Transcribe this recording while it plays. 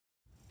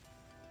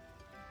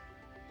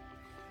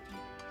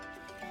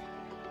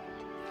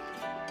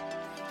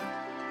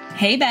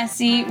Hey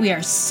Bestie, we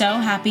are so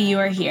happy you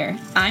are here.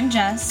 I'm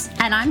Jess.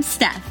 And I'm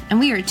Steph, and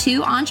we are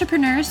two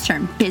entrepreneurs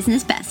turned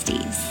business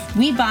besties.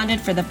 We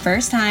bonded for the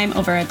first time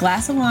over a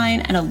glass of wine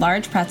and a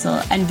large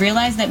pretzel and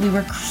realized that we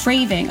were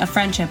craving a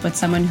friendship with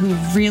someone who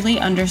really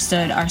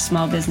understood our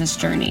small business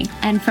journey.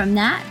 And from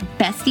that,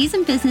 Besties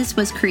in Business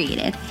was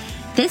created.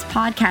 This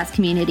podcast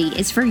community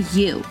is for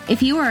you.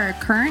 If you are a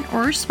current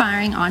or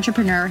aspiring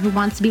entrepreneur who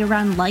wants to be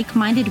around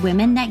like-minded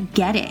women that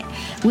get it,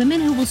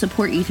 women who will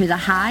support you through the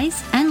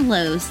highs and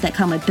lows that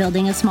come with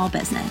building a small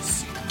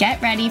business.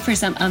 Get ready for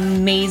some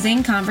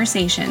amazing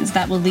conversations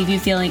that will leave you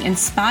feeling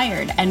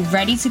inspired and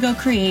ready to go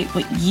create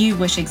what you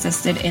wish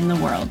existed in the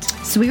world.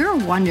 So we were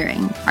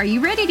wondering, are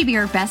you ready to be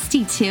our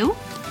bestie too?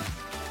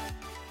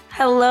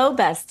 Hello,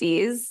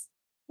 besties.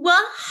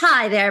 Well,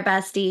 hi there,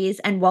 besties,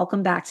 and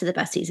welcome back to the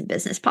Besties in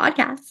Business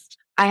podcast.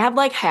 I have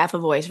like half a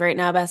voice right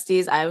now,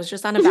 besties. I was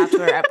just on a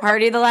bachelorette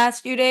party the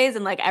last few days,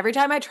 and like every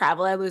time I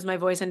travel, I lose my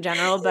voice in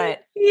general.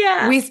 But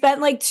yeah, we spent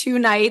like 2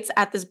 nights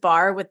at this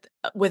bar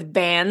with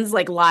bands,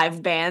 like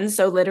live bands.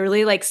 So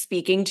literally like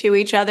speaking to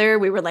each other,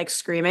 we were like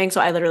screaming.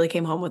 So I literally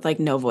came home with like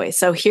no voice.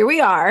 So here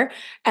we are.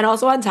 And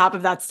also on top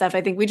of that stuff,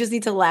 I think we just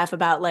need to laugh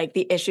about like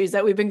the issues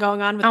that we've been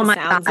going on with the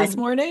sounds this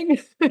morning.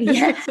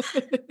 Yes.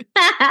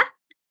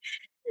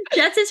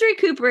 Jess is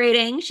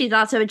recuperating. She's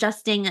also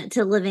adjusting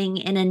to living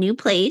in a new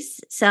place.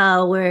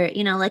 So we're,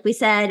 like we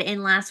said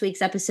in last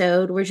week's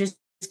episode, we're just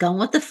going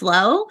with the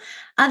flow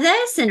of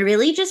this and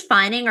really just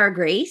finding our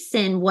grace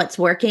in what's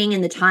working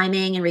and the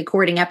timing and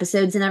recording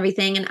episodes and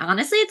everything. And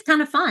honestly, it's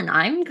kind of fun.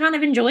 I'm kind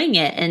of enjoying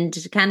it and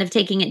kind of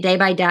taking it day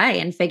by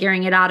day and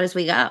figuring it out as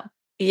we go.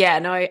 Yeah,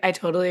 no, I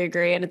totally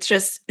agree. And it's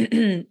just,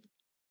 this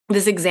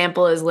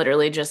example is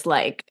literally just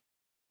like,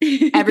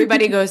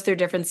 everybody goes through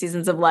different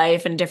seasons of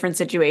life and different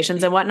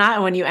situations and whatnot.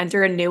 And when you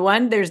enter a new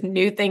one, there's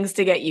new things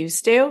to get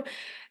used to.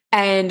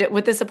 And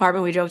with this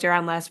apartment, we joked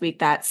around last week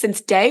that since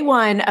day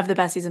one of the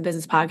Besties in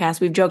Business podcast,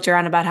 we've joked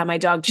around about how my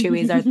dog Chewy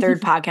is our 3rd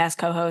podcast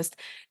co-host.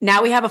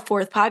 Now we have a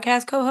 4th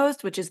podcast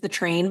co-host, which is the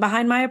train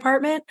behind my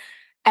apartment.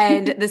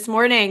 And this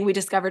morning we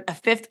discovered a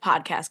 5th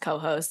podcast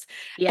co-host.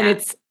 Yeah. And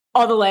it's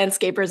all the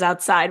landscapers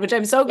outside, which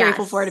I'm so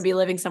grateful for, to be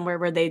living somewhere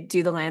where they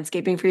do the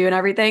landscaping for you and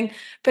everything.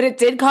 But it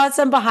did cause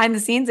some behind the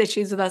scenes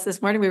issues with us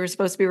this morning. We were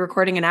supposed to be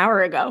recording an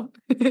hour ago.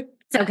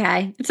 It's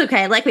okay. It's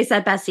okay. Like we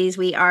said, besties,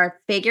 we are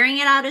figuring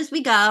it out as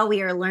we go.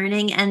 We are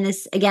learning. And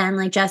this, again,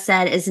 like Jess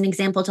said, is an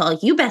example to all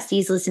you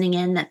besties listening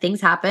in that things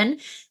happen.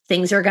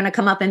 Things are going to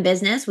come up in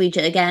business. We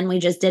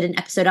just did an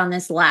episode on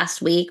this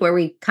last week where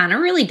we kind of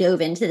really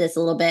dove into this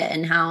a little bit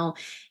and how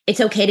it's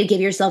okay to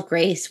give yourself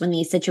grace when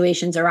these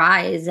situations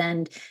arise.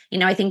 And,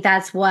 I think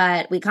that's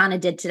what we kind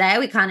of did today.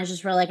 We kind of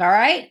just were like, all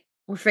right,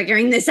 we're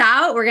figuring this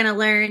out. We're going to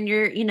learn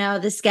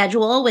the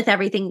schedule with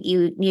everything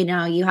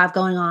you have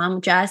going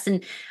on, Jess.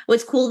 And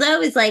what's cool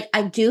though, is like,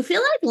 I do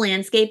feel like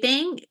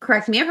landscaping,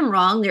 correct me if I'm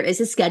wrong, there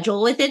is a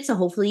schedule with it. So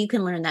hopefully you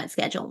can learn that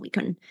schedule and we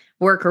can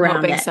work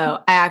around it.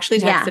 So I actually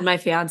texted my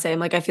fiance. I'm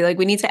like, I feel like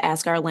we need to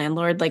ask our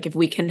landlord, like if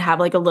we can have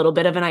like a little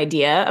bit of an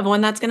idea of when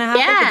that's going to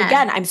happen. Yeah. But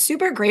again, I'm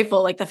super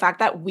grateful. Like the fact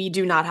that we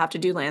do not have to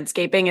do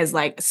landscaping is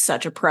like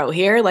such a pro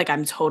here. Like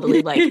I'm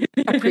totally like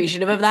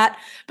appreciative of that.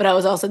 But I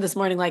was also this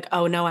morning like,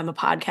 oh no, I'm a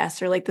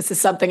podcaster. Like this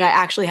is something I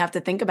actually have to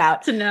think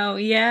about. To know,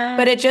 yeah.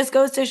 But it just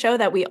goes to show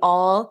that we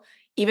all,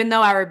 even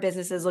though our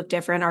businesses look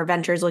different, our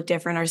ventures look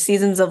different, our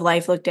seasons of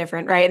life look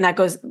different, right? And that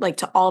goes like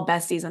to all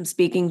besties I'm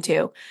speaking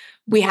to.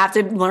 We have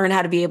to learn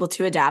how to be able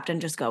to adapt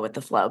and just go with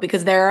the flow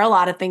because there are a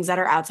lot of things that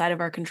are outside of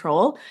our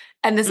control.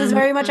 And this is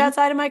very much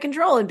outside of my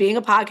control. And being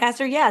a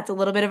podcaster, yeah, it's a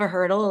little bit of a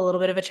hurdle, a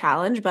little bit of a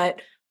challenge,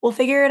 but we'll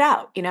figure it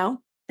out,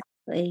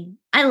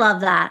 I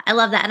love that.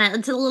 And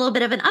it's a little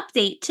bit of an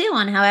update too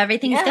on how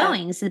everything's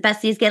going. So the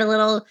besties get a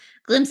little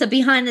glimpse of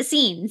behind the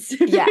scenes.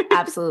 Yeah,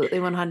 absolutely.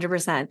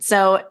 100%.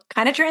 So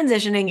kind of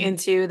transitioning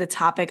into the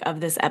topic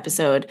of this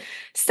episode,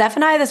 Steph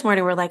and I this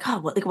morning were like,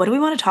 what do we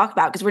want to talk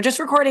about? Because we're just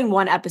recording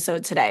 1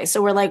 episode today.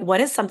 So we're like,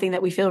 what is something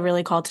that we feel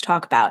really called to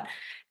talk about?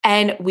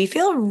 And we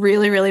feel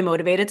really, really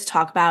motivated to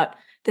talk about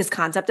this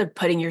concept of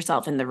putting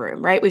yourself in the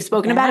room, right? We've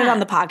spoken about it on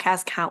the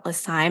podcast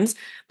countless times,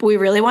 but we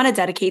really want to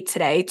dedicate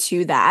today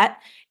to that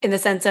in the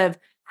sense of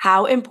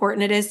how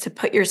important it is to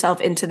put yourself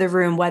into the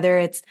room, whether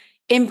it's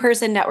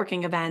in-person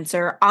networking events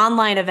or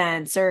online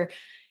events or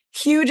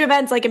huge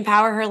events like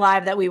Empower Her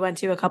Live that we went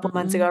to a couple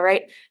months ago,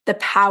 right? The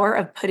power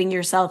of putting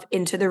yourself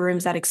into the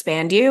rooms that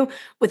expand you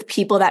with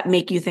people that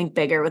make you think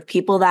bigger, with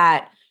people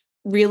that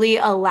really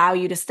allow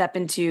you to step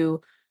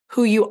into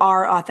who you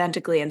are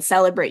authentically and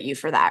celebrate you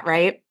for that,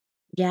 right?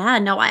 Yeah,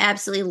 no, I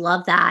absolutely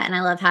love that. And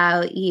I love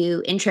how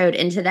you introed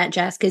into that,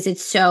 Jess, because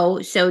it's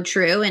so, so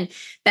true. And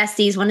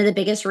besties, one of the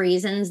biggest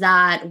reasons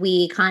that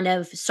we kind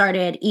of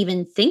started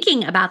even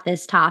thinking about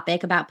this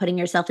topic, about putting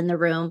yourself in the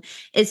room,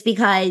 is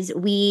because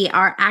we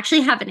are actually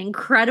have an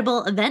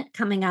incredible event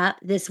coming up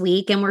this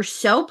week. And we're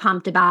so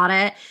pumped about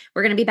it.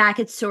 We're going to be back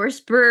at Source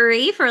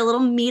Brewery for a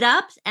little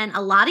meetup. And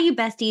a lot of you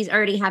besties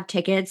already have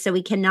tickets, so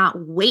we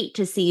cannot wait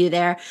to see you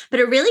there. But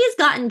it really has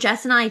gotten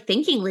Jess and I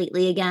thinking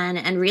lately again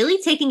and really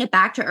taking it back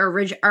back to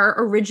our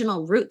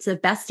original roots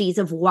of besties,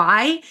 of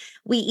why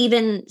we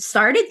even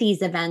started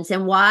these events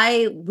and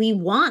why we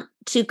want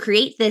to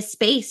create this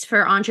space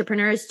for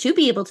entrepreneurs to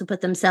be able to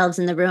put themselves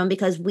in the room,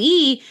 because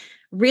we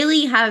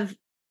really have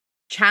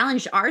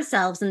challenged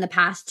ourselves in the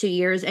past 2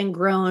 years and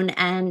grown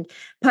and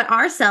put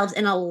ourselves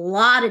in a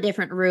lot of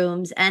different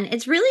rooms. And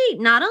it's really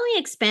not only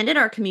expanded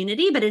our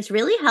community, but it's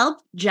really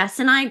helped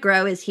Jess and I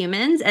grow as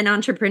humans and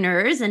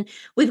entrepreneurs. And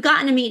we've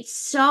gotten to meet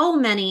so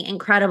many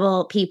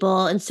incredible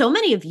people and so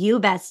many of you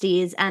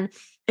besties. And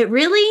it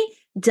really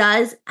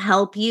does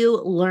help you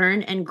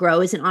learn and grow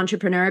as an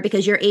entrepreneur,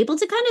 because you're able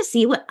to kind of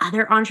see what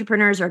other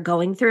entrepreneurs are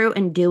going through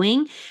and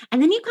doing. And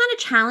then you kind of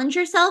challenge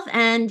yourself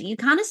and you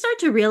kind of start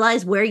to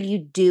realize where you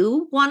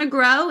do want to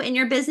grow in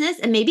your business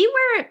and maybe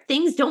where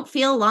things don't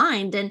feel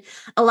aligned. And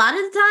a lot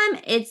of the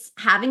time it's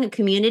having a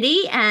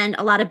community and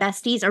a lot of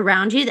besties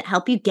around you that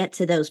help you get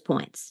to those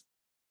points.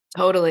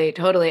 Totally,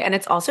 totally. And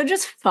it's also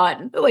just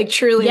fun. Like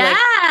truly, Yeah.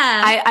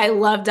 like I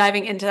love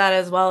diving into that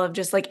as well, of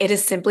just like, it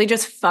is simply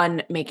just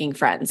fun making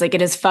friends. Like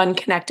it is fun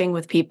connecting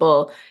with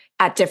people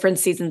at different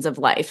seasons of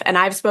life. And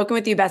I've spoken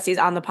with you besties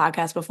on the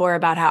podcast before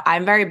about how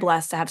I'm very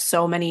blessed to have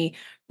so many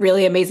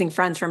really amazing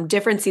friends from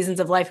different seasons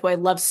of life who I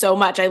love so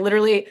much. I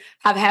literally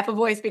have half a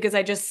voice because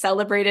I just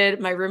celebrated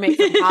my roommate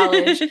from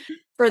college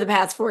for the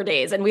past 4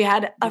 days. And we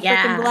had a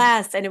freaking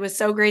blast. And it was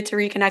so great to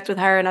reconnect with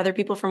her and other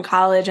people from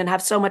college and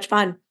have so much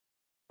fun.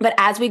 But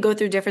as we go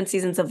through different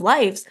seasons of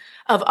lives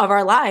of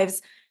our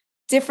lives,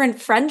 different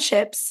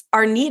friendships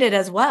are needed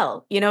as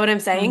well. You know what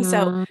I'm saying?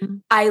 So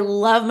I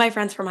love my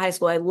friends from high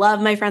school. I love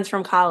my friends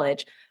from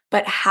college,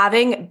 but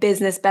having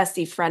business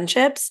bestie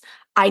friendships,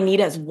 I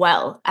need as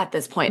well at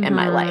this point in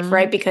my life,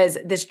 right? Because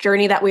this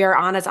journey that we are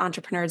on as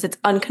entrepreneurs, it's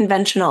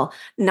unconventional.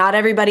 Not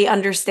everybody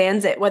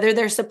understands it, whether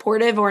they're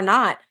supportive or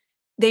not.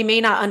 They may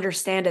not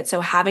understand it.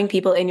 So having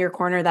people in your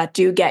corner that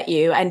do get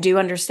you and do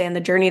understand the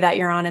journey that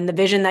you're on and the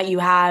vision that you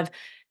have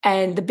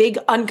and the big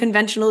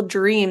unconventional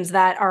dreams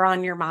that are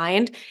on your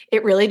mind,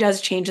 it really does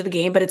change the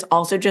game. But it's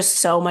also just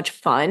so much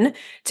fun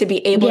to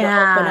be able to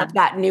open up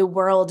that new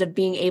world of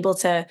being able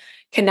to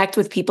connect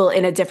with people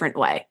in a different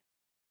way.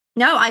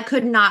 No, I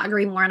could not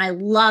agree more. And I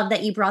love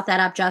that you brought that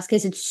up, Jess,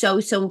 because it's so,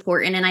 so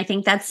important. And I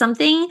think that's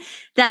something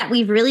that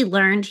we've really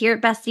learned here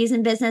at Besties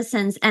in Business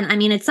since, and I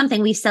mean, it's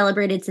something we've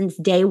celebrated since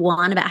day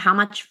one about how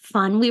much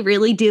fun we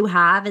really do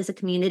have as a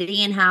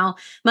community and how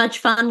much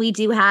fun we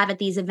do have at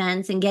these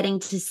events and getting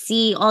to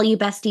see all you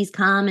besties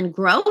come and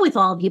grow with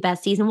all of you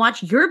besties and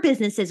watch your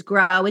businesses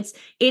grow. It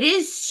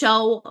is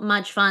so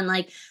much fun.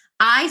 Like,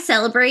 I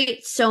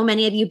celebrate so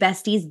many of you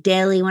besties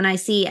daily when I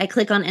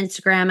click on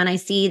Instagram and I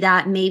see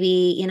that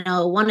maybe,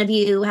 one of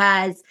you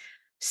has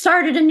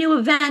started a new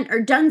event or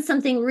done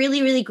something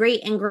really, really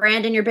great and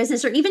grand in your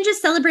business, or even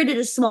just celebrated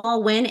a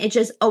small win. It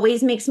just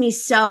always makes me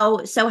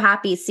so, so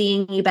happy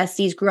seeing you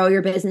besties grow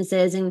your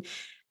businesses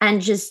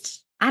and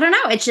just, I don't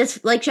know. It's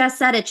just like Jess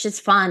said, it's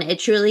just fun. It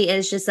truly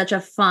is just such a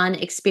fun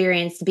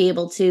experience to be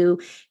able to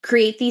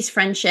create these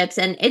friendships,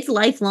 and it's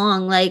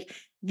lifelong. Like,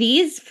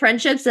 these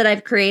friendships that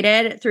I've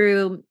created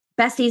through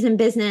Besties in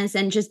Business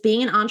and just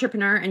being an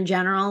entrepreneur in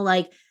general,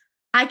 like,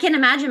 I can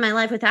imagine my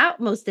life without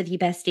most of you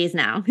besties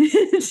now.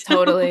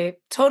 Totally.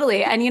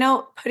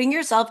 And, putting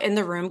yourself in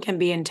the room can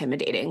be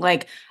intimidating.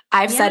 Like,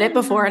 I've said it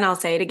before and I'll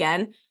say it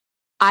again.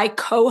 I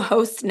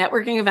co-host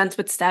networking events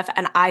with Steph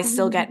and I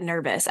still get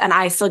nervous and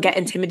I still get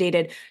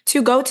intimidated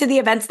to go to the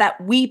events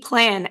that we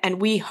plan and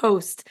we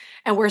host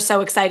and we're so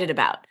excited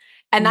about.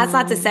 And that's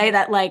not to say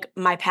that like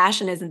my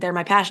passion isn't there.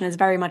 My passion is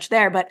very much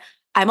there, but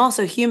I'm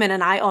also human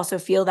and I also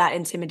feel that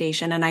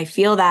intimidation and I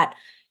feel that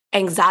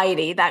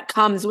anxiety that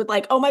comes with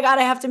like, oh my God,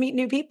 I have to meet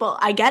new people.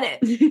 I get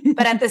it.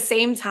 But at the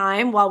same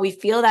time, while we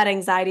feel that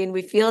anxiety and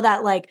we feel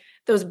that like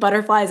those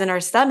butterflies in our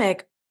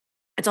stomach,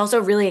 it's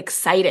also really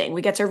exciting.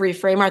 We get to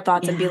reframe our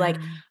thoughts and be like,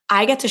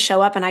 I get to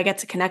show up and I get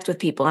to connect with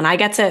people and I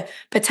get to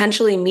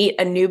potentially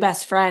meet a new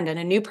best friend and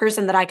a new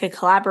person that I could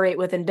collaborate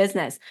with in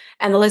business.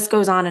 And the list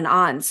goes on and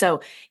on.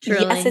 So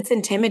yes, it's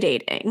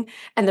intimidating.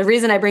 And the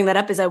reason I bring that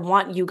up is I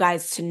want you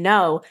guys to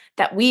know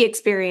that we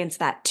experience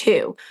that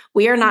too.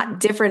 We are not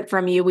different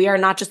from you. We are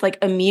not just like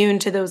immune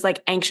to those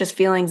like anxious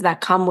feelings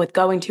that come with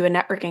going to a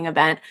networking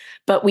event,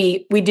 but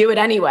we do it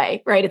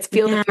anyway, right? It's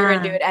feel the fear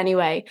and do it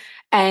anyway.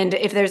 And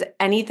if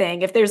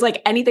there's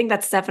like anything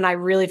that Steph and I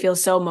really feel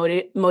so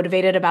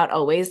motivated about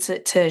always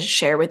to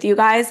share with you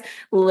guys,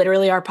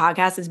 literally our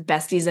podcast is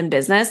Besties in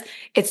Business.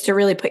 It's to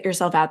really put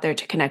yourself out there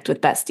to connect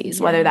with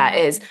besties, whether that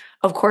is,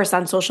 of course,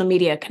 on social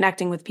media,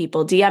 connecting with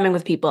people, DMing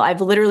with people.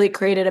 I've literally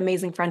created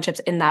amazing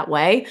friendships in that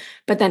way,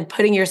 but then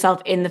putting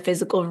yourself in the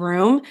physical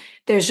room,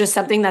 there's just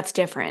something that's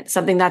different,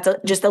 something that's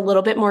just a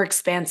little bit more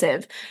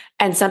expansive,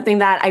 and something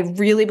that I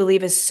really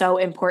believe is so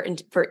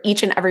important for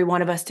each and every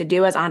one of us to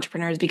do as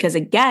entrepreneurs, because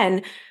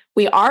again,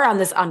 we are on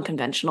this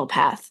unconventional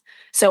path.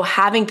 So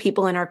having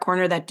people in our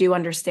corner that do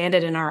understand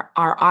it and are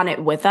on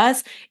it with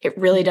us, it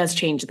really does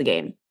change the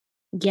game.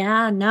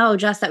 Yeah, no,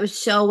 Jess, that was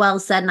so well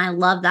said. And I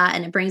love that.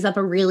 And it brings up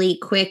a really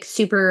quick,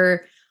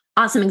 super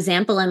awesome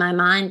example in my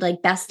mind,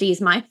 like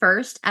besties, my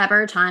first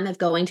ever time of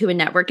going to a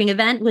networking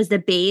event was the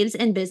Babes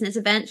in Business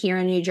event here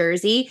in New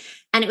Jersey.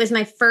 And it was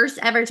my first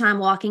ever time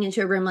walking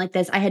into a room like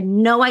this. I had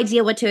no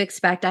idea what to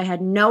expect. I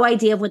had no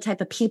idea of what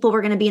type of people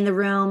were going to be in the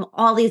room,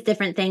 all these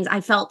different things.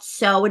 I felt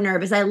so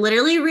nervous. I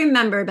literally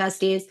remember,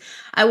 besties,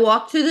 I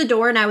walked through the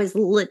door and I was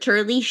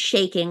literally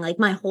shaking. Like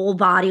my whole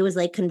body was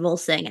like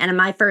convulsing. And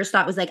my first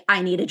thought was like,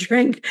 I need a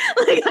drink.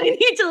 Like I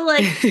need to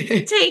like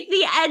take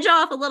the edge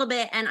off a little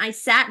bit. And I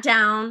sat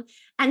down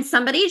and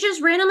somebody just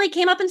randomly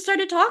came up and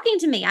started talking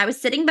to me. I was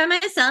sitting by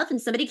myself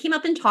and somebody came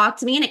up and talked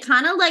to me, and it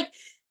kind of like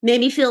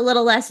made me feel a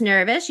little less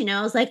nervous. You know,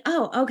 I was like,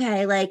 oh,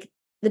 okay. Like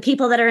the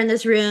people that are in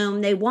this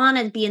room, they want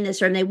to be in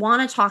this room. They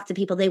want to talk to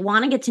people. They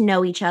want to get to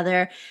know each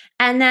other.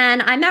 And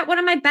then I met one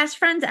of my best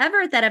friends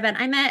ever at that event.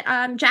 I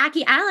met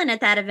Jackie Allen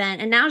at that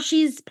event. And now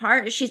she's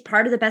part of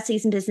the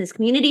Besties in Business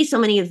community. So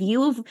many of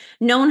you have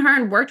known her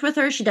and worked with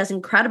her. She does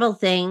incredible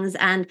things.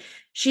 And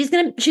she's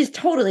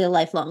totally a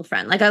lifelong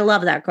friend. Like I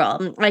love that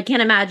girl. I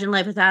can't imagine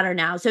life without her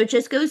now. So it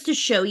just goes to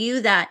show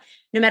you that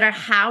no matter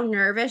how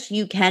nervous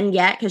you can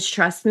get, because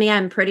trust me,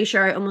 I'm pretty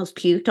sure I almost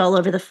puked all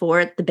over the floor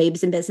at the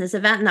Babes in Business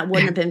event, and that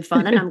wouldn't have been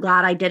fun. And I'm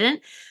glad I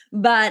didn't.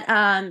 But,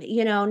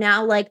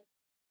 now like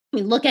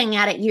looking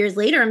at it years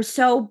later, I'm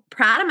so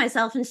proud of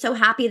myself and so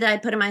happy that I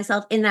put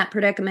myself in that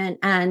predicament.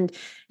 And,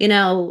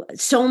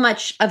 so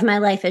much of my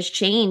life has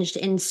changed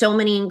in so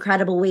many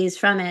incredible ways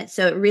from it.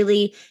 So it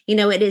really,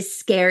 it is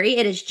scary.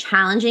 It is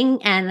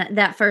challenging. And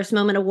that first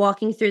moment of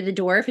walking through the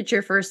door, if it's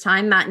your first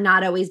time, might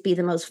not always be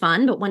the most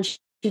fun. But once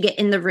you get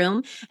in the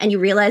room and you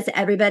realize that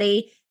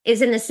everybody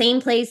is in the same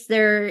place,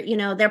 they're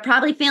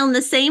probably feeling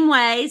the same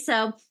way.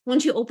 So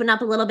once you open up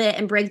a little bit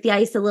and break the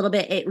ice a little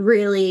bit, it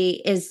really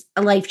is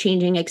a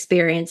life-changing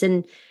experience.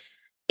 And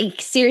I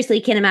seriously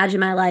can't imagine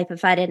my life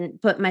if I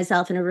didn't put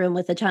myself in a room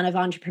with a ton of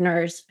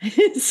entrepreneurs.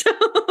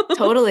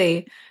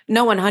 Totally.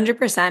 No,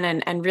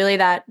 100%. And really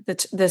that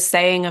the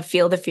saying of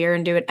feel the fear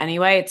and do it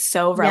anyway, it's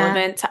so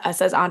relevant to us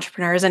as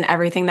entrepreneurs and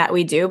everything that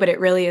we do, but it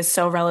really is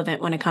so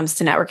relevant when it comes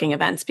to networking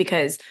events,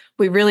 because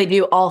we really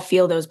do all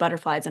feel those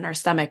butterflies in our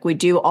stomach. We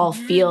do all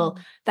feel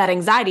that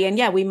anxiety.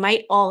 And we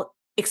might all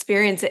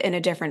experience it in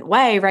a different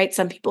way, right?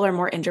 Some people are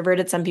more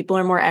introverted, some people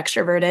are more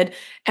extroverted,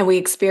 and we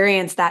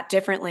experience that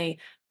differently.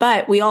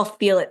 But we all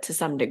feel it to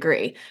some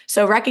degree.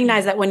 So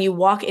recognize that when you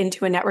walk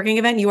into a networking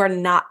event, you are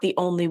not the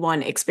only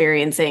one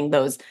experiencing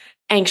those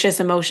anxious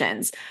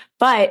emotions.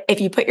 But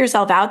if you put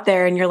yourself out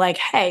there and you're like,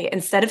 hey,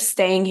 instead of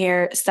staying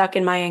here stuck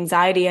in my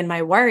anxiety and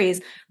my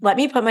worries, let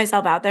me put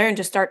myself out there and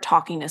just start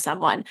talking to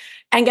someone.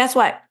 And guess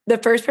what? The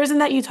first person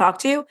that you talk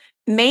to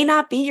may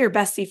not be your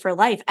bestie for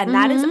life. And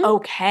that is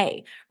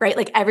okay, right?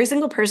 Like every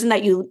single person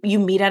that you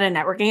meet at a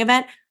networking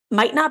event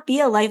might not be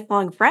a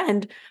lifelong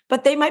friend,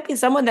 but they might be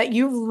someone that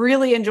you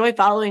really enjoy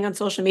following on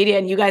social media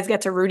and you guys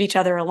get to root each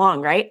other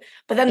along, right?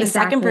 But then the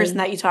second person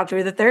that you talk to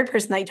or the third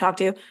person that you talk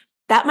to,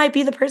 that might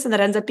be the person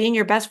that ends up being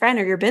your best friend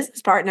or your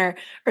business partner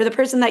or the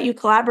person that you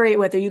collaborate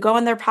with or you go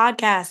on their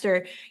podcast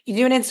or you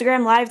do an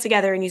Instagram live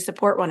together and you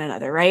support one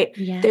another, right?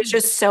 Yeah. There's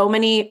just so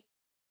many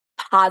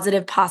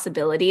positive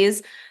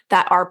possibilities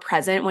that are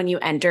present when you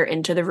enter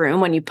into the room,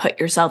 when you put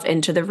yourself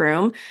into the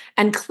room.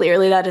 And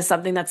clearly that is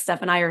something that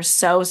Steph and I are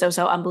so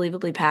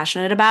unbelievably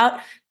passionate about.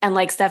 And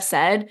like Steph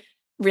said,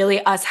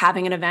 really us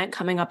having an event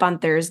coming up on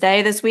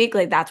Thursday this week,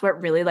 like that's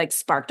what really like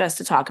sparked us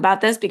to talk about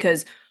this,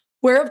 because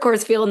we're of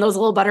course feeling those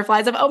little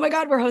butterflies of, oh my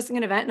God, we're hosting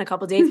an event in a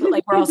couple of days, but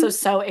like we're also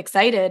so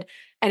excited.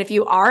 And if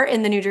you are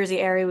in the New Jersey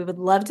area, we would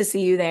love to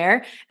see you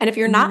there. And if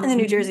you're not in the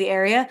New Jersey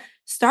area,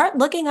 start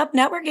looking up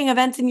networking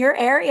events in your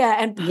area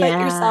and put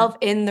yourself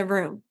in the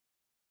room.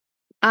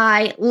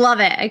 I love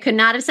it. I could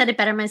not have said it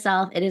better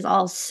myself. It is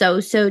all so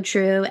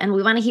true. And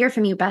we want to hear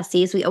from you,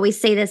 besties. We always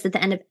say this at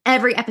the end of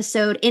every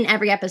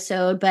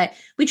episode, but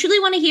we truly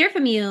want to hear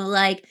from you.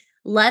 Like,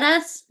 let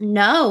us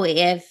know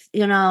if,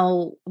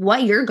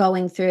 what you're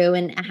going through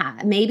and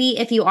maybe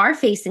if you are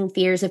facing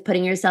fears of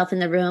putting yourself in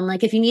the room,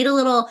 like if you need a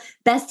little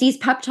besties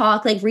pep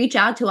talk, like reach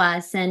out to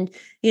us and,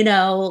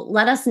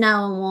 let us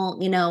know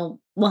and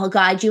we'll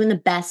guide you in the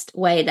best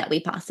way that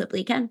we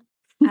possibly can.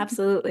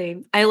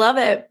 Absolutely. I love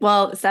it.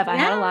 Well, Steph, I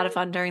had a lot of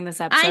fun during this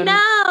episode. I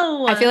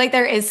know. I feel like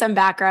there is some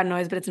background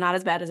noise, but it's not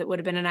as bad as it would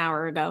have been an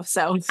hour ago.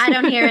 So I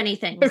don't hear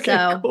anything. Okay,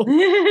 so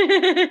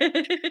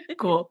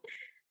cool.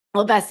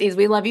 Well, besties,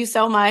 we love you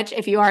so much.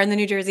 If you are in the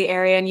New Jersey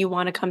area and you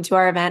want to come to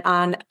our event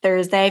on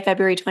Thursday,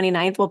 February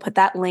 29th, we'll put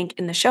that link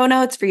in the show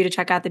notes for you to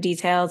check out the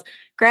details,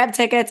 grab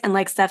tickets. And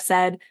like Steph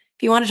said,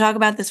 if you want to talk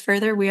about this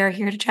further, we are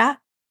here to chat.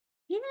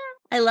 Yeah,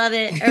 I love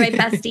it. All right,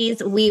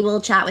 besties, we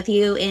will chat with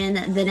you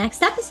in the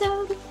next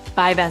episode.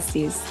 Bye,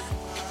 besties.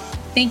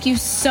 Thank you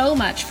so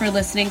much for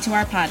listening to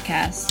our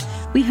podcast.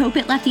 We hope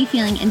it left you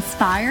feeling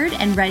inspired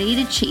and ready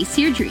to chase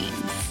your dreams.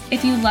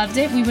 If you loved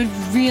it, we would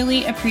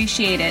really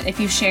appreciate it if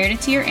you shared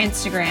it to your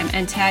Instagram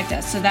and tagged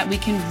us so that we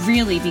can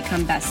really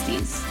become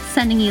besties.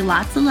 Sending you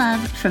lots of love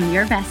from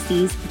your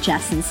besties,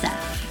 Jess and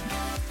Steph.